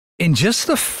In just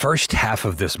the first half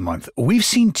of this month, we've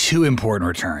seen two important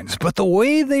returns, but the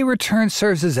way they return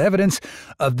serves as evidence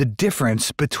of the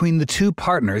difference between the two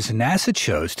partners NASA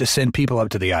chose to send people up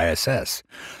to the ISS.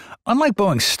 Unlike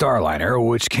Boeing Starliner,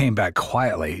 which came back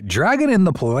quietly, Dragon in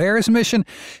the Polaris mission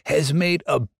has made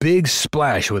a big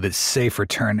splash with its safe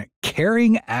return,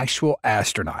 carrying actual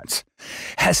astronauts.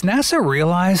 Has NASA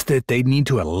realized that they need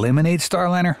to eliminate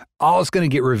Starliner? All is going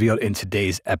to get revealed in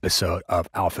today's episode of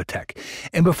Alpha Tech.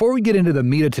 And before we get into the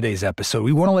meat of today's episode,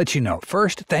 we want to let you know,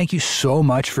 first, thank you so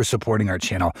much for supporting our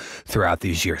channel throughout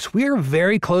these years. We are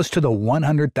very close to the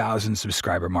 100,000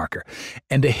 subscriber marker.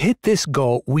 And to hit this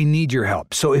goal, we need your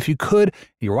help. So if you could,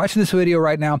 you're watching this video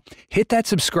right now, hit that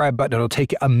subscribe button. It'll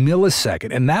take a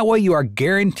millisecond. And that way you are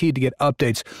guaranteed to get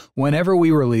updates whenever we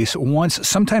release once,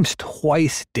 sometimes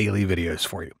twice daily videos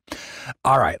for you.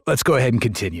 All right, let's go ahead and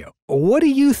continue. What do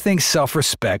you think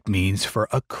self-respect means for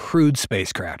a crewed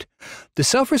spacecraft? The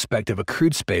self-respect of a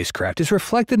crewed spacecraft is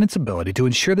reflected in its ability to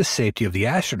ensure the safety of the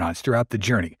astronauts throughout the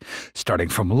journey, starting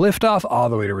from liftoff all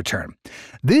the way to return.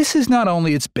 This is not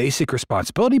only its basic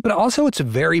responsibility, but also its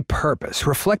very purpose,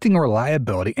 reflecting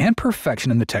reliability and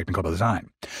perfection in the technical design.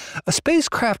 A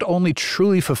spacecraft only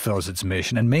truly fulfills its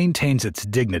mission and maintains its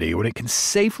dignity when it can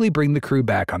safely bring the crew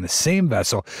back on the same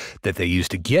vessel that they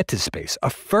used to get to space,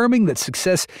 affirming that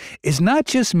success is not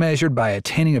just measured by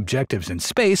attaining objectives in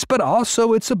space, but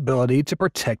also its ability to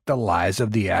protect the lives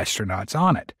of the astronauts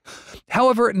on it.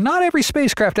 However, not every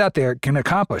spacecraft out there can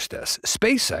accomplish this.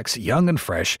 SpaceX, young and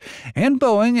fresh, and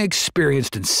Boeing,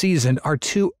 experienced and seasoned, are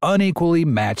two unequally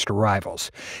matched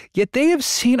rivals. Yet they have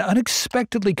seen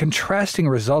unexpectedly contrasting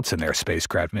results in their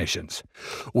spacecraft missions.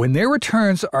 When their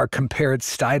returns are compared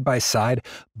side by side,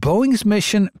 Boeing's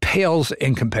mission pales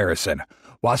in comparison.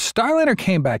 While Starliner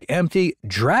came back empty,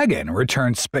 Dragon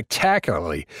returned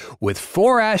spectacularly with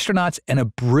 4 astronauts and a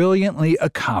brilliantly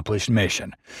accomplished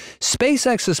mission.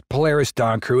 SpaceX's Polaris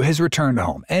Dawn crew has returned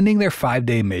home, ending their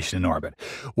 5-day mission in orbit,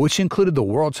 which included the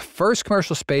world's first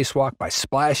commercial spacewalk by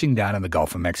splashing down in the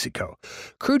Gulf of Mexico.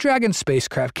 Crew Dragon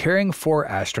spacecraft carrying 4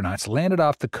 astronauts landed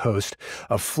off the coast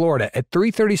of Florida at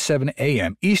 3:37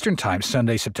 a.m. Eastern Time,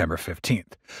 Sunday, September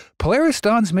 15th. Polaris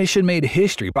Dawn's mission made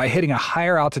history by hitting a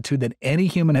higher altitude than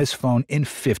any human has flown in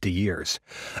 50 years.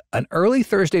 An early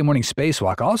Thursday morning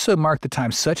spacewalk also marked the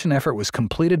time such an effort was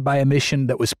completed by a mission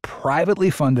that was privately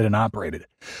funded and operated.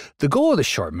 The goal of the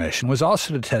short mission was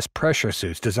also to test pressure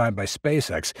suits designed by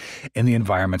SpaceX in the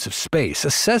environments of space,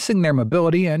 assessing their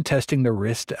mobility and testing the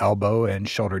wrist, elbow, and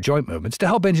shoulder joint movements to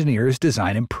help engineers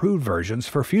design improved versions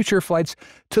for future flights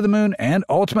to the moon and,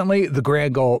 ultimately, the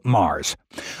grand goal, Mars.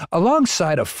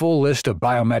 Alongside a full list of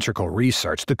biometrical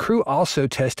research, the crew also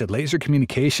tested laser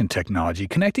communication technology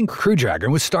connecting Crew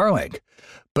Dragon with Starlink.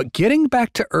 But getting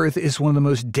back to Earth is one of the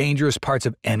most dangerous parts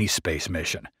of any space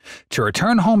mission. To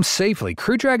return home safely,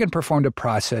 Crew Dragon performed a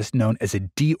process known as a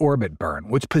deorbit burn,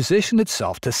 which positioned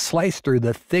itself to slice through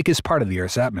the thickest part of the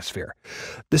Earth's atmosphere.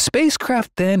 The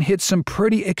spacecraft then hit some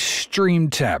pretty extreme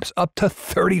temps, up to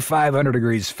 3,500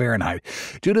 degrees Fahrenheit,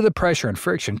 due to the pressure and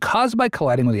friction caused by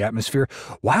colliding with the atmosphere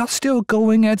while still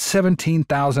going at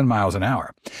 17,000 miles an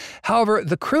hour. However,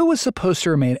 the crew was supposed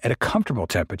to remain at a comfortable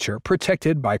temperature,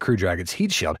 protected by Crew Dragon's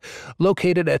heat shield,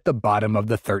 located at the bottom of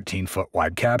the 13-foot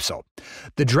wide capsule.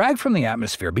 The drag from the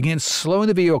atmosphere began slowing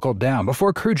the vehicle down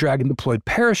before Crew Dragon deployed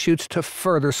parachutes to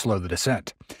further slow the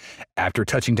descent. After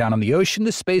touching down on the ocean,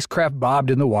 the spacecraft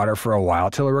bobbed in the water for a while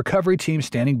till a recovery team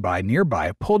standing by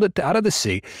nearby pulled it out of the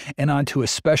sea and onto a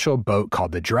special boat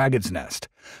called the Dragon's Nest.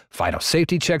 Final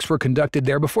safety checks were conducted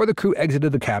there before the crew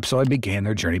exited the capsule and began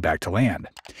their journey back to land.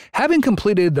 Having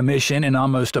completed the mission in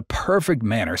almost a perfect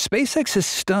manner, SpaceX has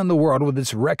stunned the world with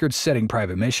its record-setting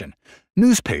private mission.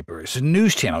 Newspapers,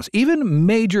 news channels, even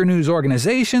major news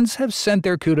organizations have sent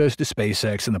their kudos to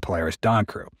SpaceX and the Polaris Dawn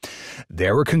crew.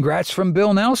 There were congrats from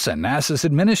Bill Nelson, NASA's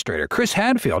administrator, Chris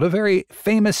Hadfield, a very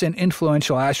famous and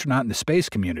influential astronaut in the space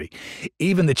community.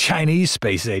 Even the Chinese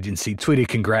space agency tweeted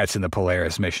congrats in the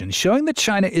Polaris mission, showing that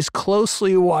China is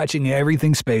closely watching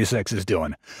everything SpaceX is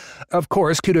doing. Of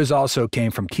course, kudos also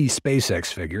came from key SpaceX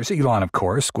figures, Elon, of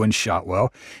course, Gwynne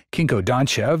Shotwell, Kinko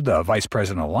Donchev, the vice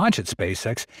president of launch at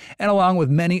SpaceX, and along with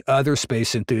many other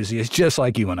space enthusiasts just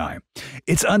like you and I.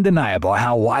 It's undeniable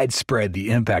how widespread the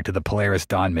impact of the Polaris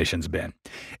Dawn mission's been.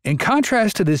 In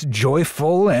contrast to this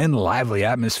joyful and lively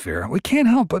atmosphere, we can't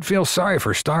help but feel sorry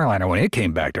for Starliner when it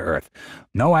came back to Earth.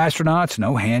 No astronauts,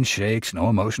 no handshakes, no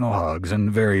emotional hugs, and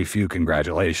very few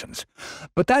congratulations.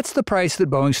 But that's the price that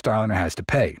Boeing Starliner has to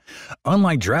pay.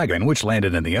 Unlike Dragon, which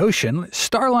landed in the ocean,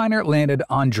 Starliner landed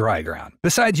on dry ground.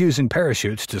 Besides using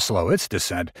parachutes to slow its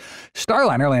descent,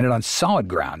 Starliner landed on solid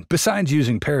ground. Besides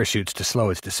using parachutes to slow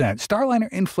its descent, Starliner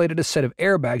inflated a set of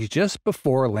airbags just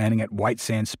before landing at White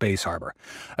Sands Space Harbor,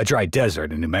 a dry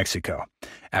desert in New Mexico.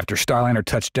 After Starliner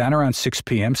touched down around 6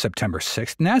 p.m. September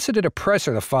 6th, NASA did a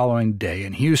presser the following day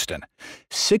in Houston.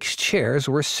 6 chairs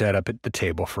were set up at the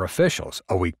table for officials.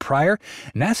 A week prior,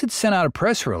 NASA had sent out a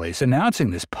press release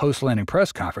announcing this post-landing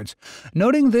press conference,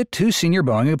 noting that 2 senior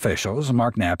Boeing officials,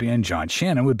 Mark Nappy and John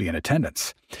Shannon, would be in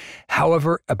attendance.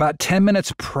 However, about 10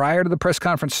 minutes prior to the press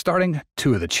conference starting,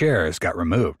 2 of the chairs got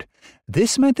removed.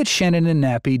 This meant that Shannon and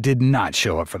Nappy did not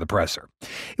show up for the presser.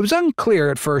 It was unclear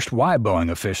at first why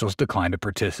Boeing officials declined to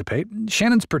participate.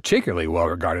 Shannon's particularly well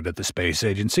regarded at the space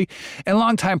agency, and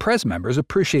longtime press members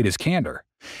appreciate his candor.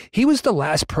 He was the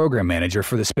last program manager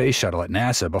for the space shuttle at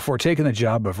NASA before taking the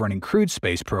job of running crewed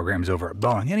space programs over at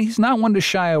Boeing, and he's not one to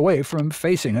shy away from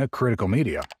facing a critical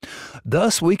media.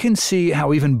 Thus, we can see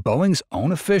how even Boeing's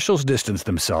own officials distanced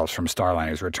themselves from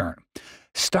Starliner's return.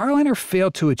 Starliner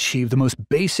failed to achieve the most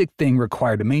basic thing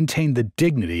required to maintain the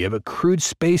dignity of a crewed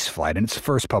spaceflight in its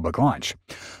first public launch.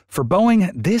 For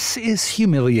Boeing, this is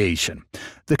humiliation.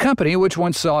 The company, which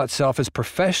once saw itself as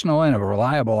professional and a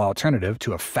reliable alternative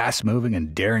to a fast-moving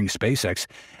and daring SpaceX,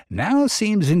 now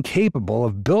seems incapable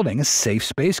of building a safe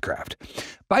spacecraft.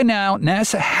 By now,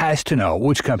 NASA has to know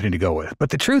which company to go with, but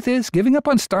the truth is, giving up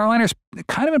on Starliner is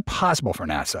kind of impossible for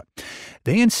NASA.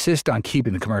 They insist on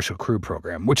keeping the commercial crew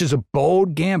program, which is a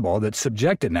bold gamble that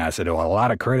subjected NASA to a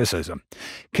lot of criticism.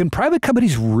 Can private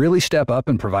companies really step up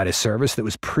and provide a service that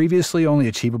was previously only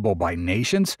achievable by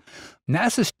nations?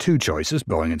 NASA's 2 choices,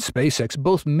 Boeing and SpaceX,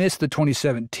 both missed the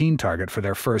 2017 target for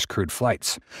their first crewed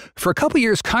flights. For a couple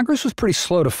years, Congress was pretty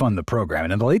slow to fund the program,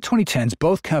 and in the late 2010s,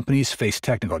 both companies faced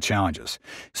technical challenges.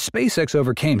 SpaceX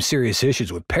overcame serious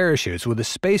issues with parachutes with a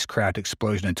spacecraft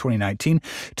explosion in 2019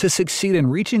 to succeed in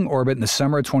reaching orbit in the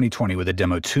summer of 2020 with a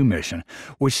Demo 2 mission,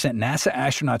 which sent NASA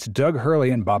astronauts Doug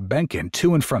Hurley and Bob Behnken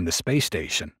to and from the space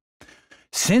station.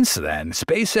 Since then,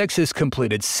 SpaceX has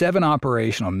completed 7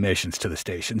 operational missions to the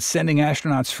station, sending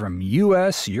astronauts from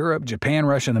US, Europe, Japan,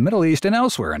 Russia, and the Middle East, and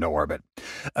elsewhere into orbit.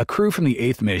 A crew from the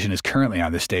 8th mission is currently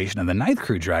on the station, and the 9th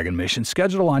Crew Dragon mission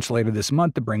scheduled to launch later this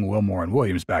month to bring Wilmore and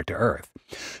Williams back to Earth.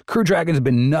 Crew Dragon has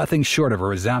been nothing short of a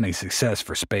resounding success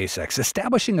for SpaceX,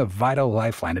 establishing a vital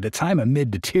lifeline at a time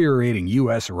amid deteriorating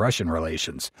US-Russian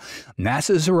relations.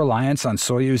 NASA's reliance on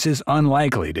Soyuz is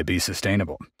unlikely to be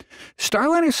sustainable.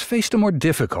 Starliner's faced a more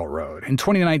difficult road. In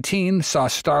 2019, saw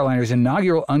Starliner's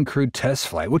inaugural uncrewed test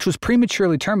flight, which was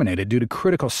prematurely terminated due to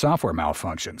critical software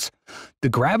malfunctions. The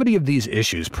gravity of these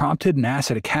issues prompted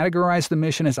NASA to categorize the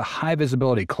mission as a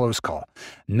high-visibility close call,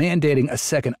 mandating a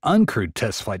second uncrewed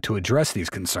test flight to address these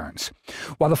concerns.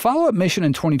 While the follow-up mission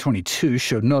in 2022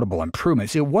 showed notable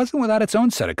improvements, it wasn't without its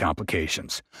own set of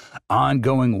complications.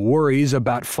 Ongoing worries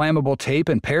about flammable tape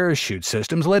and parachute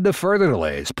systems led to further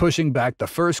delays, pushing back the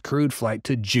first crewed flight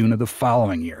to June of the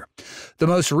following year. The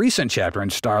most recent chapter in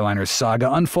Starliner's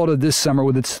saga unfolded this summer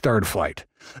with its 3rd flight.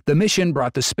 The mission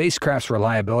brought the spacecraft's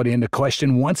reliability into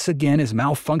question once again as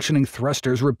malfunctioning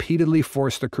thrusters repeatedly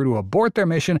forced the crew to abort their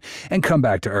mission and come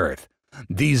back to Earth.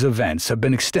 These events have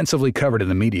been extensively covered in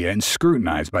the media and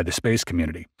scrutinized by the space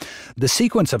community. The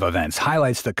sequence of events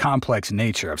highlights the complex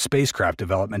nature of spacecraft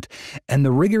development and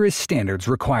the rigorous standards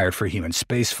required for human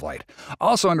spaceflight,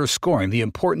 also underscoring the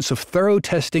importance of thorough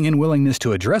testing and willingness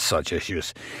to address such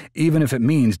issues, even if it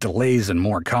means delays and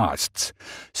more costs.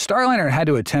 Starliner had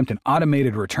to attempt an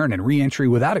automated return and re-entry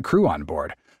without a crew on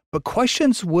board. But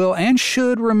questions will and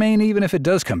should remain even if it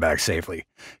does come back safely.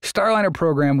 Starliner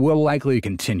program will likely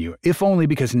continue, if only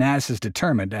because NASA is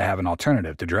determined to have an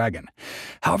alternative to Dragon.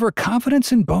 However,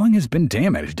 confidence in Boeing has been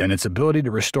damaged, and its ability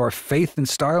to restore faith in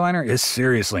Starliner is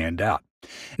seriously in doubt.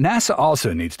 NASA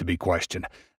also needs to be questioned.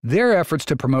 Their efforts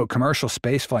to promote commercial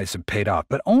spaceflights have paid off,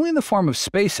 but only in the form of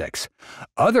SpaceX.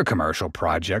 Other commercial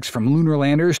projects, from lunar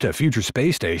landers to future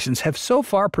space stations, have so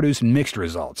far produced mixed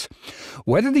results.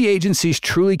 Whether the agency is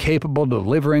truly capable of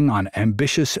delivering on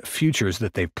ambitious futures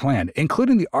that they've planned,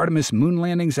 including the Artemis moon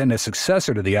landings and a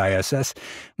successor to the ISS,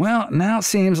 well, now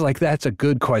seems like that's a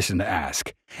good question to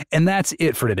ask. And that's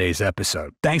it for today's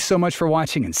episode. Thanks so much for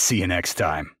watching, and see you next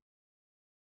time.